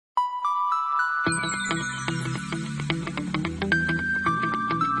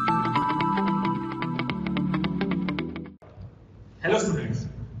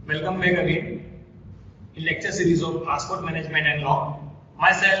Welcome back again in lecture series of Transport Management and Law.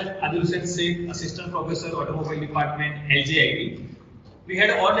 Myself, Adil Hussain Sheikh, Assistant Professor, Automobile Department, LJIET. We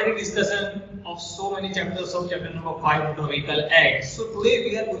had already discussion of so many chapters of chapter number 5 Motor Vehicle Act. So today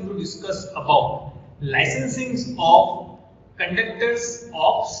we are going to discuss about licensing of conductors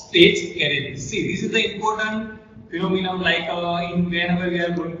of stage carriages. See, this is the important phenomenon, like whenever we are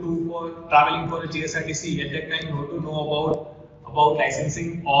going to traveling for a GSRTC, at that time you have to know about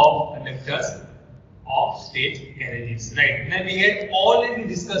licensing of conductors of stage carriages, right? Now we had already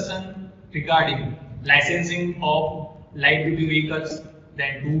discussion regarding licensing of light duty vehicles,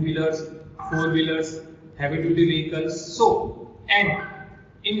 then two-wheelers, four-wheelers, heavy-duty vehicles. So, and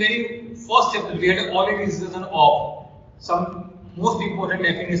in very first chapter we had already discussion of some most important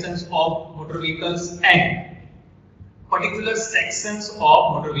definitions of motor vehicles and particular sections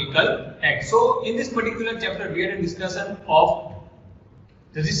of Motor Vehicle Act. So, in this particular chapter we had a discussion of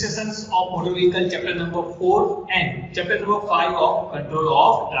registrations of motor vehicle, chapter number 4 and chapter number 5 of control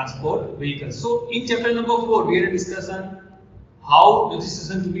of transport vehicles. So, in chapter number 4 we had a discussion how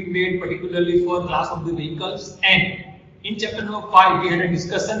registration to be made particularly for class of the vehicles, and in chapter number 5 we had a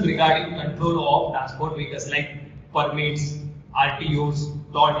discussion regarding control of transport vehicles like permits, RTOs,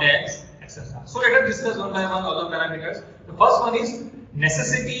 toll tax, etc. So let us discuss one by one all the parameters. The first one is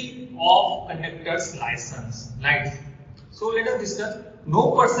necessity of conductor's license, right? So let us discuss.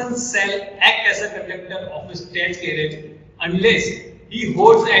 No person shall act as a conductor of a stage carriage unless he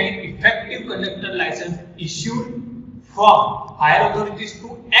holds an effective conductor license issued from higher authorities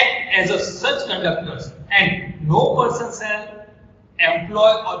to act as a such conductors, and no person shall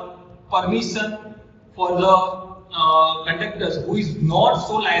employ or permission for the conductors who is not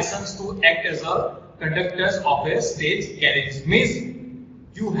so licensed to act as a conductors of a stage carriage. Means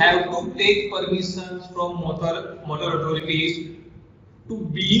you have to take permissions from motor authorities to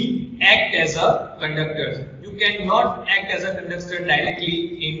act as a conductor. You cannot act as a conductor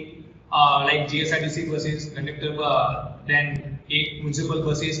directly in like GSRTC buses, conductor, then municipal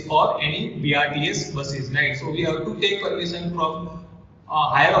buses or any BRTS buses, right? So we have to take permission from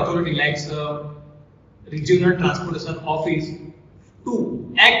higher authority like Regional Transportation Office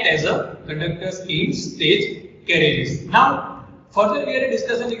to act as a conductors in stage carriages. Now, further we had a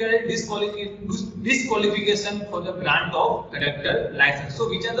discussion regarding disqualification for the grant of conductor license. So,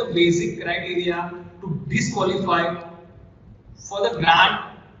 which are the basic criteria to disqualify for the grant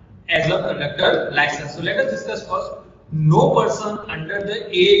as a conductor license? So, let us discuss first. No person under the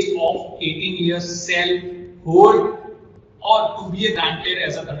age of 18 years shall hold or to be granted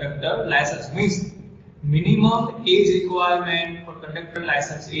as a conductor license. Means minimum age requirement for conductor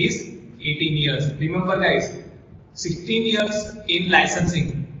license is 18 years. Remember guys, 16 years in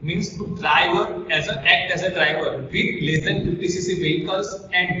licensing means to act as a driver with less than 50cc vehicles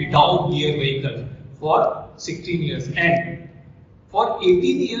and without gear vehicles for 16 years, and for 18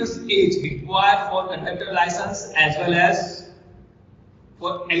 years age required for conductor license as well as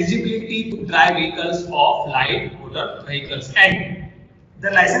for eligibility to drive vehicles of light motor vehicles. And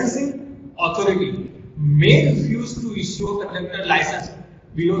the licensing authority may refuse to issue a conductor license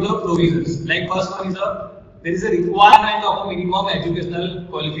below the provisions. Like first one is there is a requirement of a minimum educational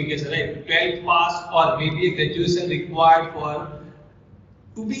qualification, right? 12th pass or maybe a graduation required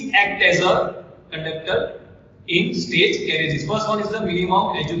to be act as a conductor in stage carriages. First one is the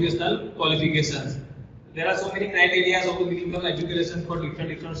minimum educational qualifications. There are so many criteria of the minimum education for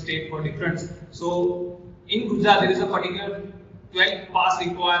different state for different. So in Gujarat there is a particular 12th pass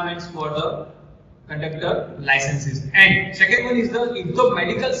requirements for the conductor licenses. And second one is if the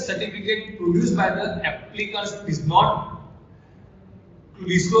medical certificate produced by the applicant is not to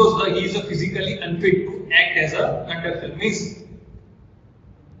disclose that he is a physically unfit to act as a conductor. Means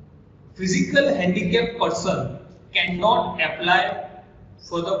physical handicapped person cannot apply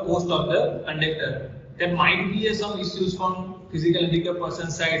for the post of the conductor. There might be some issues from physical handicapped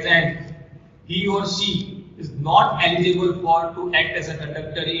person's side and he or she is not eligible to act as a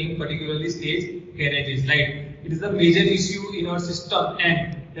conductor in particularly stage carriages, right? It is a major issue in our system,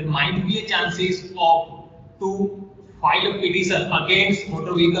 and there might be a chances to file a petition against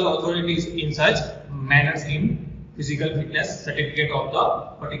motor vehicle authorities in such manners in physical fitness certificate of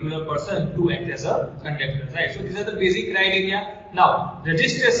the particular person to act as a conductor, right? So these are the basic criteria. Now,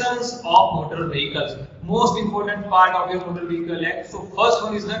 registrations of motor vehicles, most important part of your Motor Vehicle Act. So first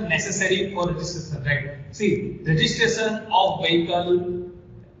one is the necessary for registration, right? See, registration of vehicle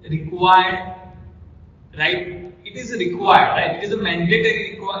required, right? It is required, right? It is a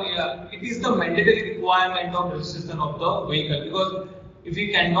mandatory it is the mandatory requirement of registration of the vehicle, because if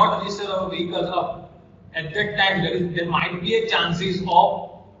we cannot register our vehicle at that time there might be a chances of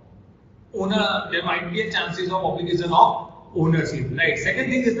there might be a chances of obligation of ownership, right? Second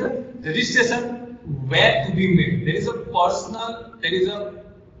thing is the registration where to be made. There is a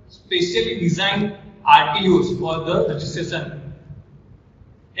specially designed RTOs for the registration.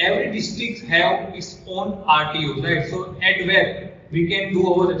 Every district have its own RTOs, right? So at where we can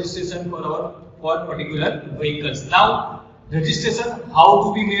do our registration for particular vehicles. Now, registration how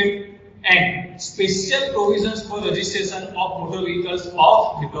to be made and special provisions for registration of motor vehicles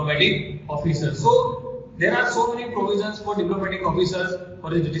of diplomatic officers. So there are so many provisions for diplomatic officers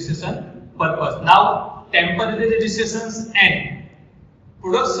for the registration purpose. Now, temporary registrations and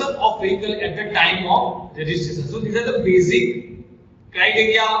production of vehicle at the time of registration. So these are the basic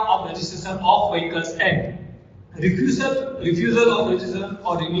criteria of registration of vehicles and refusal of registration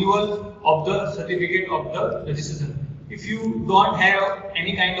or renewal of the certificate of the registration. If you don't have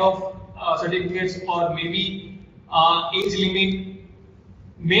any kind of certificates or maybe age limit,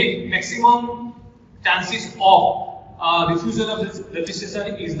 maximum chances of refusal of this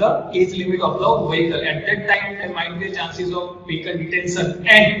registration is the age limit of the vehicle. At that time, there might be chances of vehicle detention,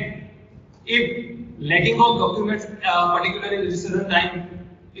 and if letting of documents, particularly registration time,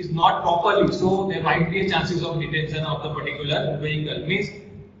 is not properly, so there might be a chances of detention of the particular vehicle. Means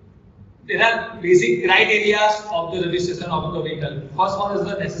there are basic criteria of the registration of the vehicle. First one is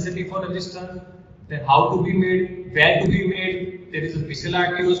the necessity for registration, then how to be made, where to be made. There is a special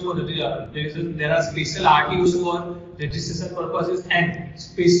RTOs for there are special RTOs for registration purposes and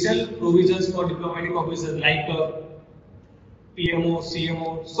special provisions for diplomatic officers like PMO,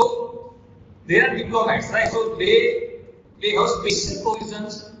 CMO. So they are diplomats, right? So they have special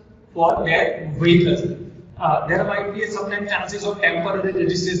provisions for their vehicles. There might be sometimes chances of temporary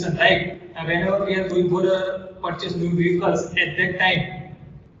registration, right? Whenever we are going for a purchase new vehicles, at that time,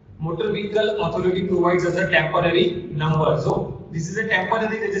 Motor Vehicle Authority provides us a temporary number. So this is a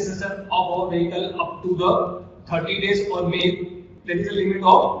temporary registration of our vehicle up to the 30 days or maybe there is a limit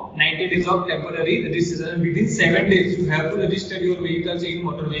of 90 days of temporary registration. Within 7 days, you have to register your vehicles in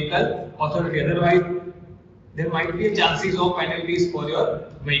Motor Vehicle Authority. Otherwise, there might be a chances of penalties for your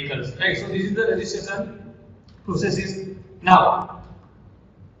vehicles, right? So this is the registration processes. Now,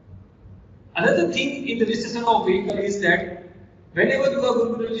 another thing in the registration of vehicle is that whenever you are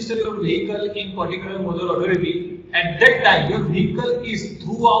going to register your vehicle in particular motor authority, at that time your vehicle is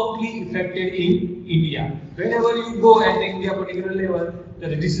throughoutly affected in India. Whenever you go at the India particular level, the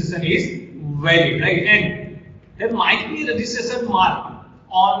registration is valid, right? And there might be a registration mark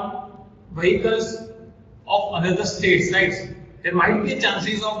on vehicles of another states, right? There might be a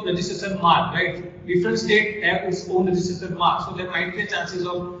chances of registration mark, right? Different state have its own registration mark, so there might be a chances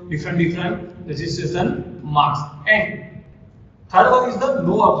of different registration marks. And third one is the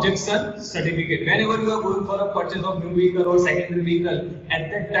no objection certificate. Whenever you are going for a purchase of new vehicle or secondary vehicle, at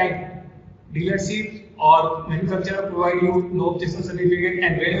that time, dealership or manufacturer provide you no objection certificate,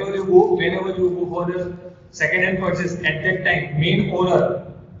 and whenever you go for the second-hand purchase, at that time, main owner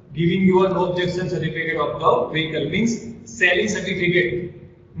giving you a no objection certificate of the vehicle means selling certificate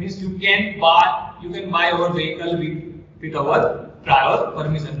means you can buy our vehicle with our prior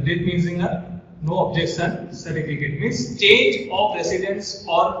permission. That means in a no objection certificate means change of residence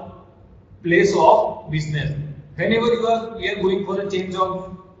or place of business. Whenever we are going for a change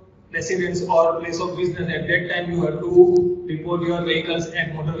of residence or place of business, at that time you have to report your vehicles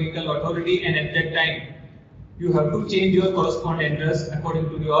at Motor Vehicle Authority, and at that time you have to change your corresponding address according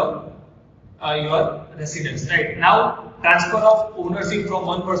to your residence. Right now, transfer of ownership from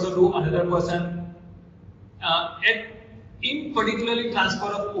one person to another person, and in particularly transfer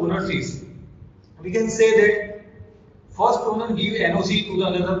of ownerships, we can say that first owner give NOC to the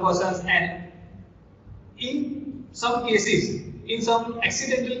another person, and in some cases, in some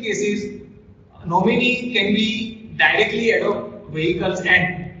accidental cases, nominee can be directly adopt vehicles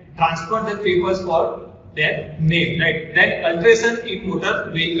and transfer the papers for their name, right? Then alteration in motor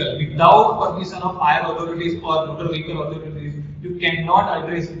vehicle without permission of higher authorities or motor vehicle authorities, you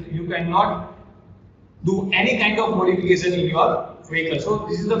cannot do any kind of modification in your vehicle. So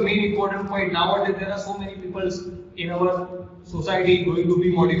this is the main important point. Nowadays there are so many people in our society going to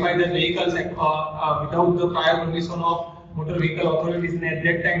be modify their vehicles without the prior permission of motor vehicle authorities, and at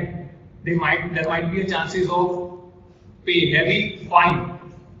that time there might be a chances of pay heavy fine,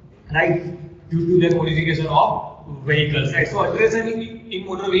 right, due to their modification of vehicles, right? So alteration in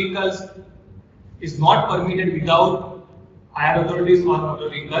motor vehicles is not permitted without higher authorities or motor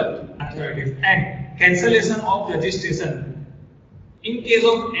vehicle authorities. And cancellation of registration in case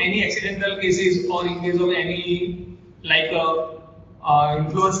of any accidental cases or in case of any like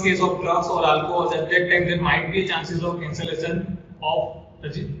influence case of drugs or alcohol, at that time there might be chances of cancellation of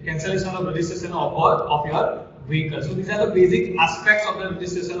cancellation of registration of your vehicle. So these are the basic aspects of the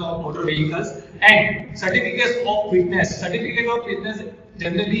registration of motor vehicles. And certificates of fitness. Certificate of fitness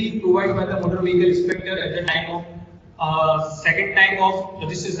generally provided by the motor vehicle inspector at the time of second time of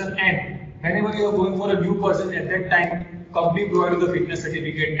registration, and whenever you are going for a new person at that time, company provides the fitness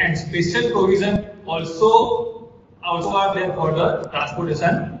certificate. And special provision also are there for the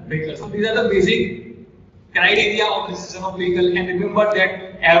transportation vehicle. So these are the basic criteria of registration of vehicle. And remember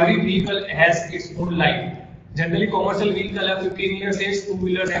that every vehicle has its own life. Generally, commercial vehicle have 15 years age,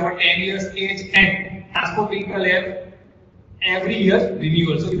 two-wheelers have a 10 years age, and transport vehicle have every year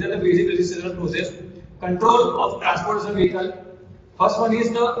renewal. So these are the basic registration process. Control of transportation vehicle. First one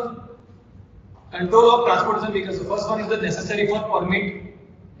is the control of transportation vehicle. So first one is the necessary for permit,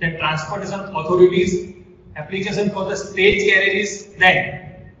 then transportation authorities, application for the stage carriages,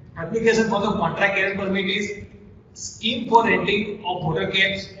 then application for the contract carriage permit is scheme for renting of motor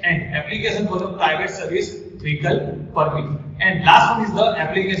cabs, and application for the private service vehicle permit. And last one is the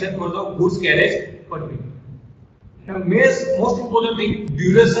application for the goods carriage permit. Now, most important thing,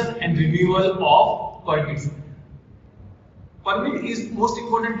 duration and renewal of permits. Permit is most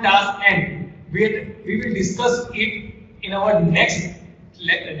important task, and we will discuss it in our next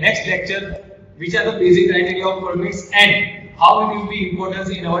lecture, which are the basic criteria of permits and how it will be important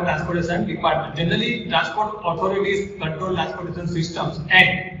in our transportation department. Generally, transport authorities control transportation systems,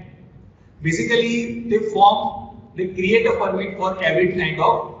 and basically they create a permit for every kind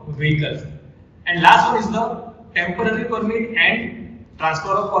of vehicles. And last one is the temporary permit and transfer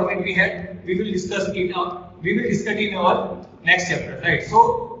of permit. We will discuss it in our next chapter, right?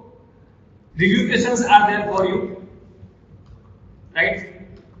 So review questions are there for you, right?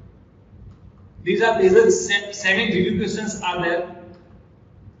 These are basic 7 review questions are there.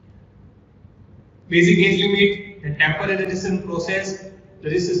 Basic age limit, the temporary registration process,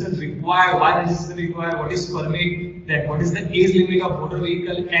 registration required, why registration required, what is permit, then what is the age limit of motor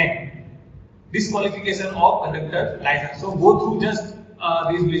vehicle, and disqualification of conductor license. So go through just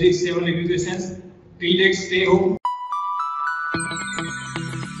these basic 7 review questions. Till date, stay home.